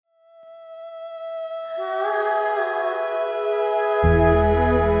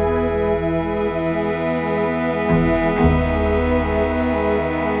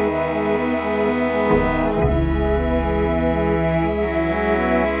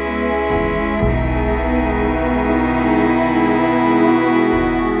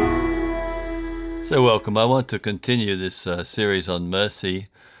welcome. I want to continue this series on mercy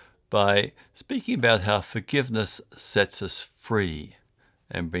by speaking about how forgiveness sets us free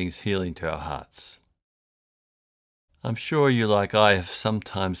and brings healing to our hearts. I'm sure you, like I, have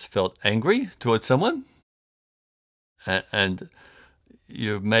sometimes felt angry towards someone, and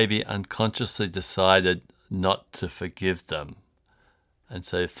you maybe unconsciously decided not to forgive them, and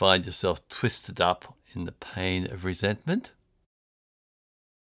so you find yourself twisted up in the pain of resentment.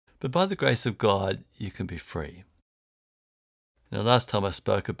 But by the grace of God, you can be free. Now, last time I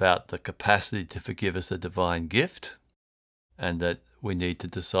spoke about the capacity to forgive as a divine gift, and that we need to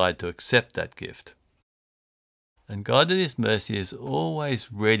decide to accept that gift. And God in His mercy is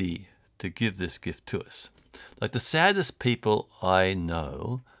always ready to give this gift to us. Like, the saddest people I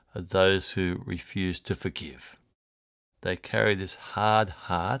know are those who refuse to forgive. They carry this hard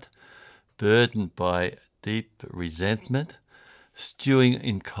heart, burdened by deep resentment, stewing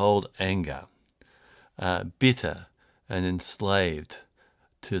in cold anger, bitter and enslaved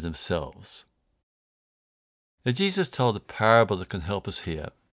to themselves. Now, Jesus told a parable that can help us here.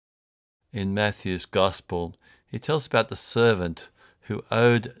 In Matthew's Gospel, he tells about the servant who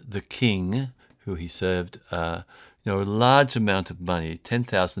owed the king, who he served, a large amount of money,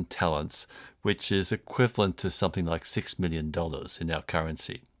 10,000 talents, which is equivalent to something like $6 million in our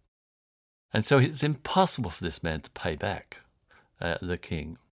currency. And so it's impossible for this man to pay back the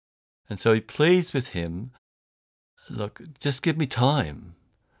king. And so he pleads with him, look, just give me time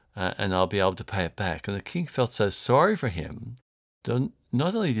and I'll be able to pay it back. And the king felt so sorry for him. Not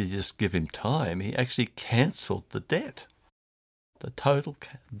only did he just give him time, he actually cancelled the debt. The total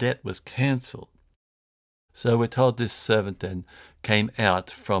debt was cancelled. So we're told this servant then came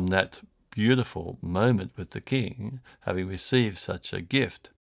out from that beautiful moment with the king, having received such a gift.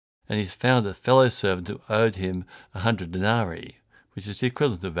 And he's found a fellow servant who owed him 100 denarii, which is the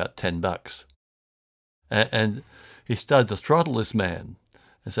equivalent of about $10. And he started to throttle this man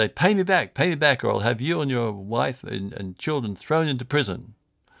and say, pay me back, or I'll have you and your wife and children thrown into prison.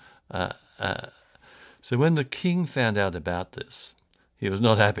 So when the king found out about this, he was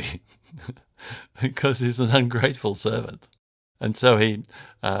not happy because he's an ungrateful servant. And so he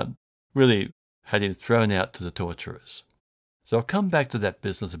really had him thrown out to the torturers. So I'll come back to that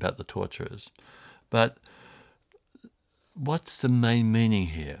business about the torturers. But what's the main meaning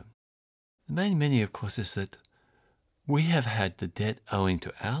here? The main meaning, of course, is that we have had the debt owing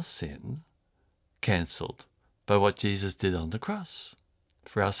to our sin cancelled by what Jesus did on the cross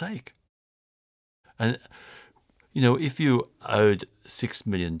for our sake. And, if you owed $6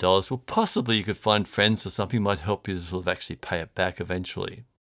 million, well, possibly you could find friends or something who might help you to sort of actually pay it back eventually.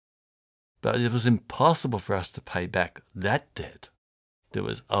 But it was impossible for us to pay back that debt that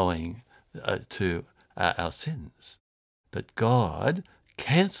was owing to our sins. But God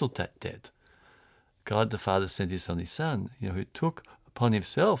cancelled that debt. God the Father sent His only Son, who took upon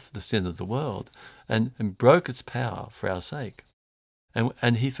Himself the sin of the world and broke its power for our sake.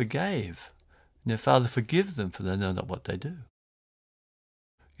 And He forgave. Father, forgive them, for they know not what they do.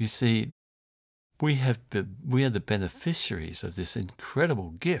 You see, we are the beneficiaries of this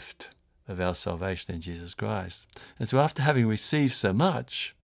incredible gift of our salvation in Jesus Christ. And so after having received so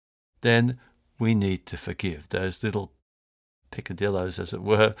much, then we need to forgive those little peccadillos, as it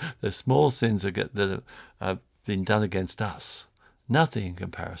were, the small sins that have been done against us. Nothing in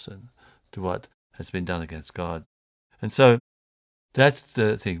comparison to what has been done against God. And so that's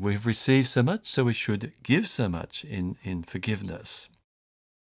the thing. We've received so much, so we should give so much in forgiveness.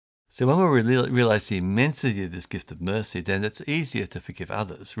 So when we realize the immensity of this gift of mercy, then it's easier to forgive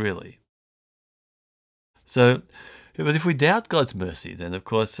others, really. So, but if we doubt God's mercy, then of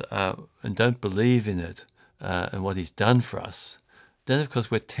course, and don't believe in it and what He's done for us, then of course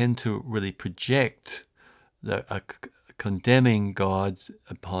we tend to really project condemning God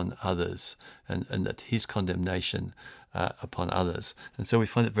upon others and that His condemnation upon others. And so we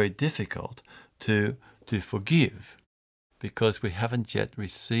find it very difficult to forgive because we haven't yet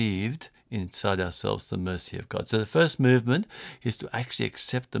received inside ourselves the mercy of God. So the first movement is to actually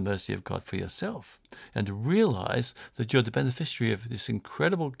accept the mercy of God for yourself and to realize that you're the beneficiary of this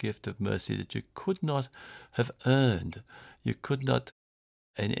incredible gift of mercy that you could not have earned. You could not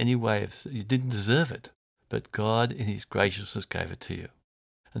in any way, you didn't deserve it, but God in His graciousness gave it to you.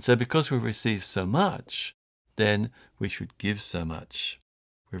 And so because we've received so much, then we should give so much.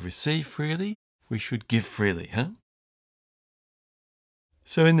 We've received freely, we should give freely,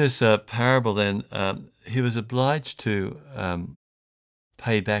 So in this parable then, he was obliged to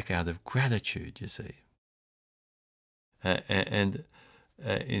pay back out of gratitude, you see.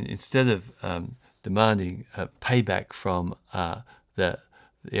 Instead of demanding payback from the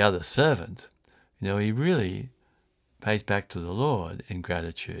other servant, He really pays back to the Lord in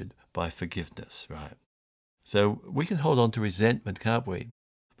gratitude by forgiveness, right? So we can hold on to resentment, can't we?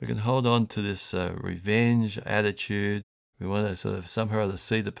 We can hold on to this revenge attitude. We want to sort of somehow or other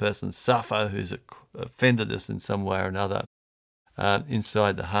see the person suffer who's offended us in some way or another.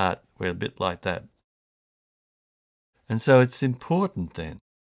 Inside the heart, we're a bit like that. And so it's important then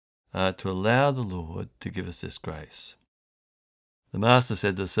to allow the Lord to give us this grace. The master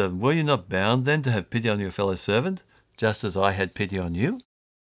said to the servant, "Were you not bound then to have pity on your fellow servant, just as I had pity on you?"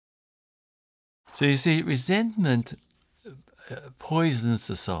 So you see, resentment poisons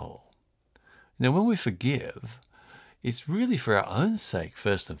the soul. Now, when we forgive, it's really for our own sake,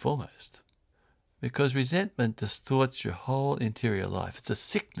 first and foremost, because resentment distorts your whole interior life. It's a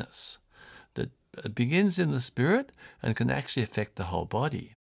sickness that begins in the spirit and can actually affect the whole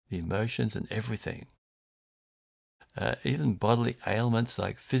body, the emotions and everything. Even bodily ailments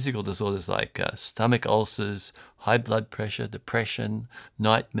like physical disorders like stomach ulcers, high blood pressure, depression,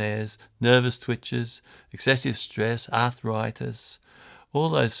 nightmares, nervous twitches, excessive stress, arthritis, all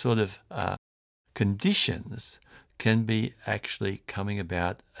those sort of conditions can be actually coming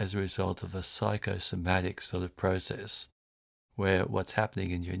about as a result of a psychosomatic sort of process where what's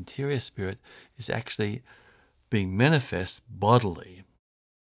happening in your interior spirit is actually being manifest bodily.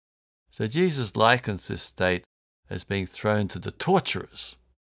 So Jesus likens this state as being thrown to the torturers.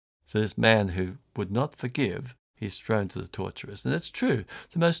 So this man who would not forgive, he's thrown to the torturers. And that's true.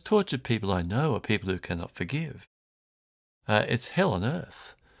 The most tortured people I know are people who cannot forgive. It's hell on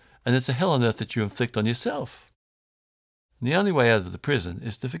earth. And it's a hell on earth that you inflict on yourself. And the only way out of the prison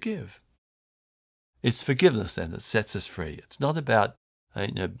is to forgive. It's forgiveness then that sets us free. It's not about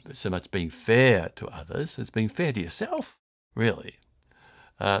so much being fair to others. It's being fair to yourself, really.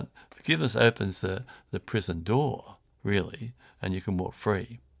 Forgiveness opens the prison door, really, and you can walk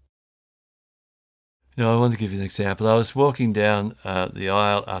free. I want to give you an example. I was walking down the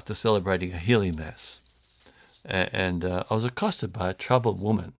aisle after celebrating a healing mass, and I was accosted by a troubled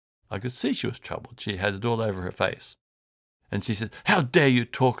woman. I could see she was troubled. She had it all over her face. And she said, "How dare you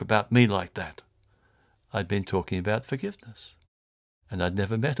talk about me like that?" I'd been talking about forgiveness, and I'd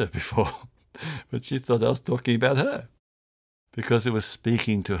never met her before, but she thought I was talking about her because it was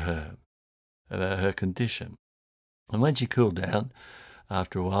speaking to her about her condition. And when she cooled down,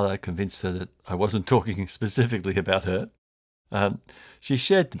 after a while I convinced her that I wasn't talking specifically about her. She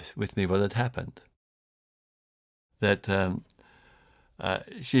shared with me what had happened, that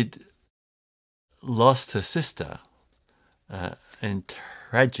she'd lost her sister in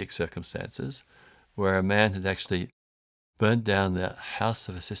tragic circumstances where a man had actually burnt down the house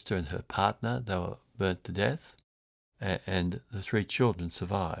of her sister and her partner. They were burnt to death, and the 3 children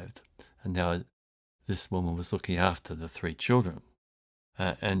survived. And now this woman was looking after the 3 children.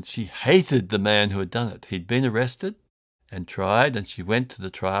 And she hated the man who had done it. He'd been arrested and tried, and she went to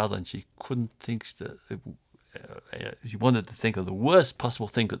the trial, and she couldn't think she wanted to think of the worst possible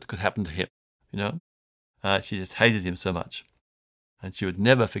thing that could happen to him. She just hated him so much, and she would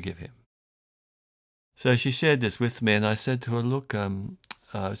never forgive him. So she shared this with me, and I said to her, "Look, I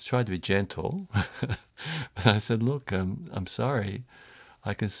was trying to be gentle, but I said, look, I'm sorry.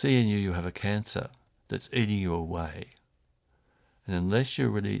 I can see in you have a cancer that's eating you away. And unless you're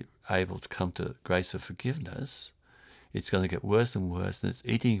really able to come to the grace of forgiveness, it's going to get worse and worse, and it's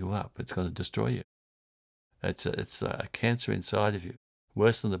eating you up. It's going to destroy you. It's a cancer inside of you,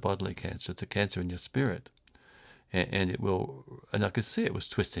 worse than the bodily cancer. It's a cancer in your spirit. And it will, and I could see it was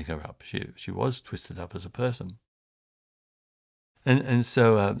twisting her up. She was twisted up as a person. And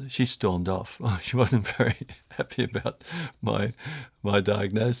so she stormed off. She wasn't very happy about my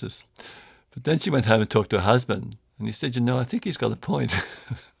diagnosis. But then she went home and talked to her husband, and he said, I think he's got a point.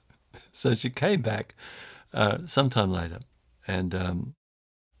 So she came back sometime later, and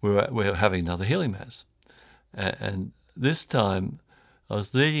we were having another healing mass. And this time I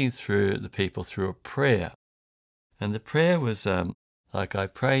was leading through the people through a prayer. And the prayer was like, I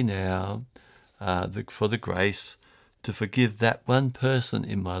pray now for the grace to forgive that one person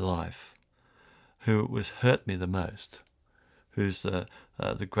in my life who was hurt me the most, who's the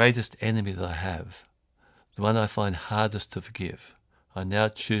greatest enemy that I have, the one I find hardest to forgive. I now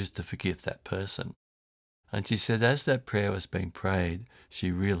choose to forgive that person. And she said, as that prayer was being prayed,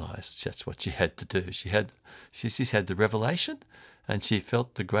 she realized that's what she had to do. She's had the revelation, and she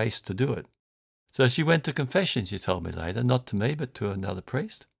felt the grace to do it. So she went to confession, she told me later, not to me, but to another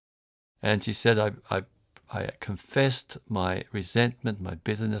priest. And she said, I confessed my resentment, my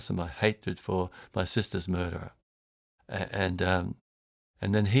bitterness, and my hatred for my sister's murderer. And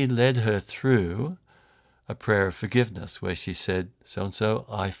then he led her through a prayer of forgiveness where she said, so-and-so,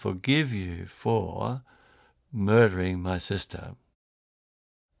 I forgive you for murdering my sister.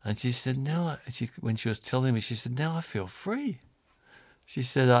 And she said, when she was telling me, she said, now I feel free. She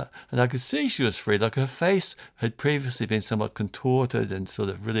said, and I could see she was free. Like her face had previously been somewhat contorted and sort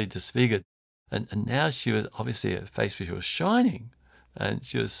of really disfigured. And now she was, obviously her face was shining. And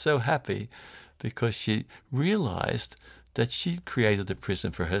she was so happy because she realized that she'd created a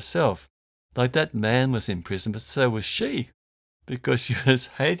prison for herself. Like that man was in prison, but so was she, because she was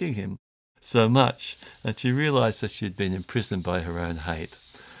hating him so much. And she realized that she'd been imprisoned by her own hate.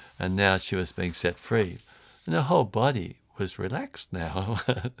 And now she was being set free. And her whole body was relaxed now.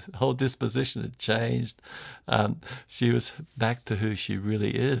 Her whole disposition had changed. She was back to who she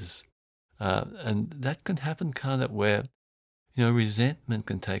really is. And that can happen kind of where, resentment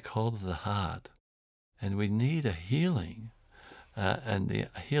can take hold of the heart. And we need a healing. And the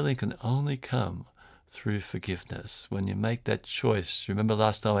healing can only come through forgiveness. When you make that choice, remember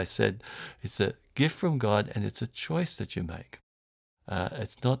last time I said it's a gift from God and it's a choice that you make.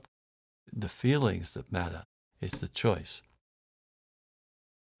 It's not the feelings that matter, it's the choice.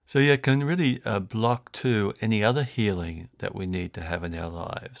 So it can really block too any other healing that we need to have in our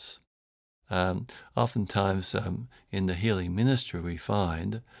lives. Oftentimes in the healing ministry we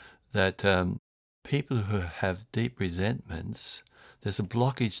find that people who have deep resentments, there's a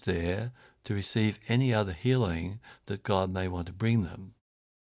blockage there to receive any other healing that God may want to bring them.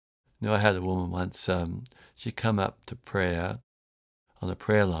 I had a woman once, she come up to prayer on a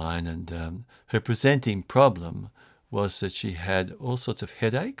prayer line, and her presenting problem was that she had all sorts of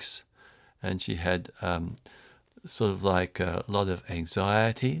headaches, and she had sort of like a lot of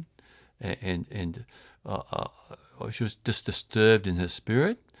anxiety, and she was just disturbed in her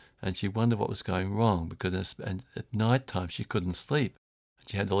spirit, and she wondered what was going wrong, because at night time she couldn't sleep.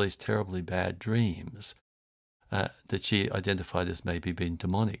 She had all these terribly bad dreams that she identified as maybe being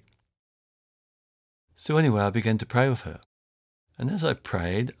demonic. So anyway, I began to pray with her. And as I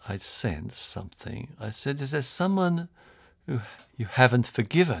prayed, I sensed something. I said, is there someone who you haven't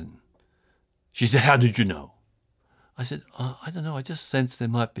forgiven? She said, how did you know? I said, I don't know. I just sensed there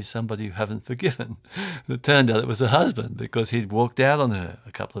might be somebody you haven't forgiven. It turned out it was her husband, because he'd walked out on her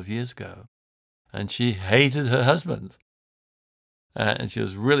a couple of years ago. And she hated her husband. And she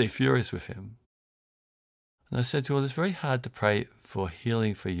was really furious with him. And I said to her, it's very hard to pray for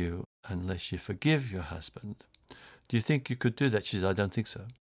healing for you unless you forgive your husband. Do you think you could do that? She said, I don't think so.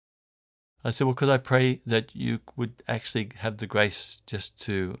 I said, well, could I pray that you would actually have the grace just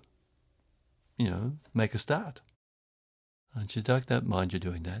to, make a start? And she said, I don't mind you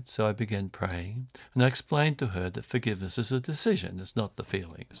doing that. So I began praying, and I explained to her that forgiveness is a decision. It's not the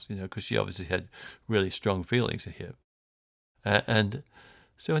feelings, because she obviously had really strong feelings here. And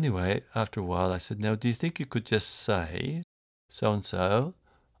so anyway, after a while, I said, now, do you think you could just say, so-and-so,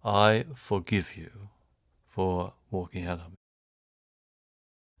 I forgive you for walking out on me?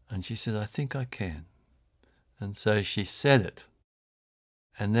 And she said, I think I can. And so she said it.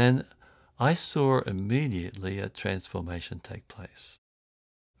 And then I saw immediately a transformation take place.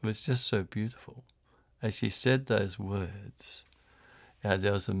 It was just so beautiful. As she said those words,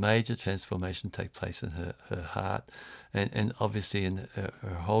 there was a major transformation take place in her heart, and obviously in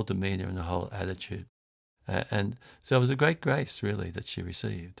her whole demeanor and her whole attitude. And so it was a great grace, really, that she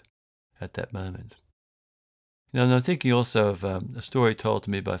received at that moment. And I'm thinking also of a story told to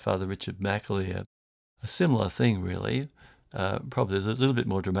me by Father Richard McAleer, a similar thing, really, probably a little bit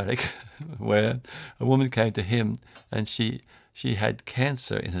more dramatic, where a woman came to him and she had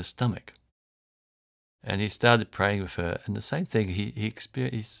cancer in her stomach. And he started praying with her, and the same thing, he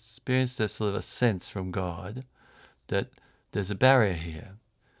experienced a sort of a sense from God that there's a barrier here.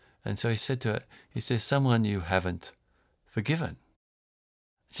 And so he said to her, he says, someone you haven't forgiven.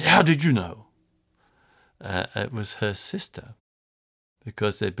 She said, how did you know? It was her sister,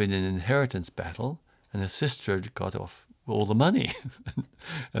 because there'd been an inheritance battle, and her sister had got off all the money.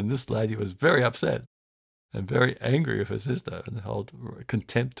 And this lady was very upset and very angry with her sister and held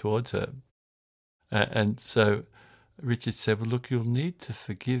contempt towards her. And so Richard said, well, look, you'll need to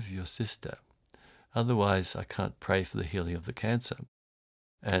forgive your sister. Otherwise, I can't pray for the healing of the cancer.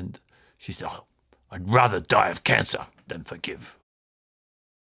 And she said, oh, I'd rather die of cancer than forgive.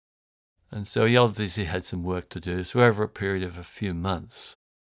 And so he obviously had some work to do. So over a period of a few months,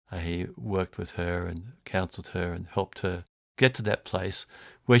 he worked with her and counseled her and helped her get to that place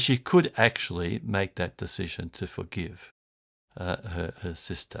where she could actually make that decision to forgive her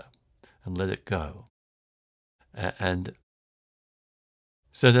sister and let it go. And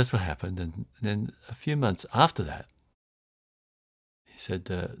so that's what happened. And then a few months after that, said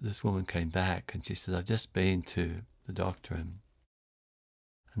this woman came back and she said, I've just been to the doctor and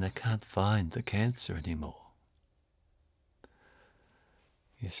they can't find the cancer anymore.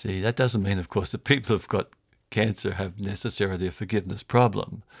 You see, that doesn't mean, of course, that people who've got cancer have necessarily a forgiveness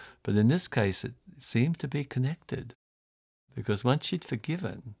problem. But in this case, it seemed to be connected, because once she'd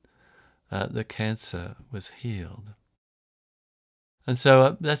forgiven, the cancer was healed. And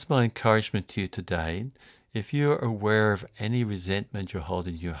so that's my encouragement to you today. If you're aware of any resentment you're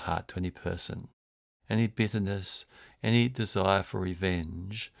holding in your heart to any person, any bitterness, any desire for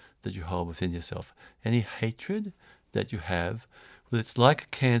revenge that you hold within yourself, any hatred that you have, well, it's like a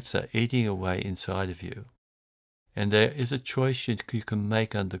cancer eating away inside of you. And there is a choice you can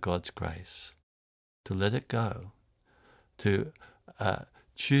make under God's grace to let it go, to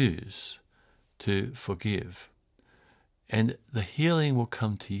choose to forgive. And the healing will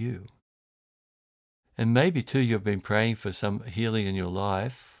come to you. And maybe too, you've been praying for some healing in your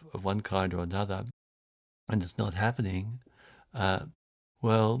life of one kind or another, and it's not happening.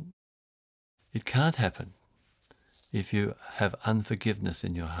 Well, it can't happen if you have unforgiveness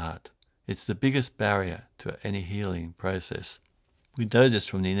in your heart. It's the biggest barrier to any healing process. We know this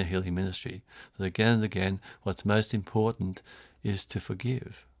from the Inner Healing Ministry, that again and again, what's most important is to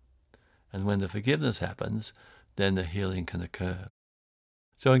forgive. And when the forgiveness happens, then the healing can occur.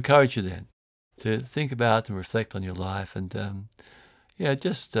 So I encourage you then to think about and reflect on your life and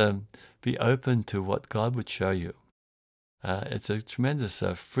just be open to what God would show you. It's a tremendous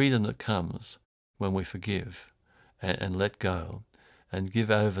freedom that comes when we forgive and let go and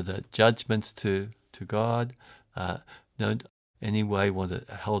give over the judgments to God. Don't any way want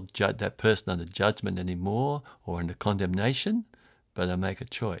to hold that person under judgment anymore or under condemnation, but I make a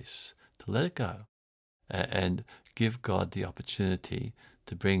choice to let it go and give God the opportunity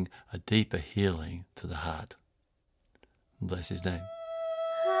to bring a deeper healing to the heart. Bless his name.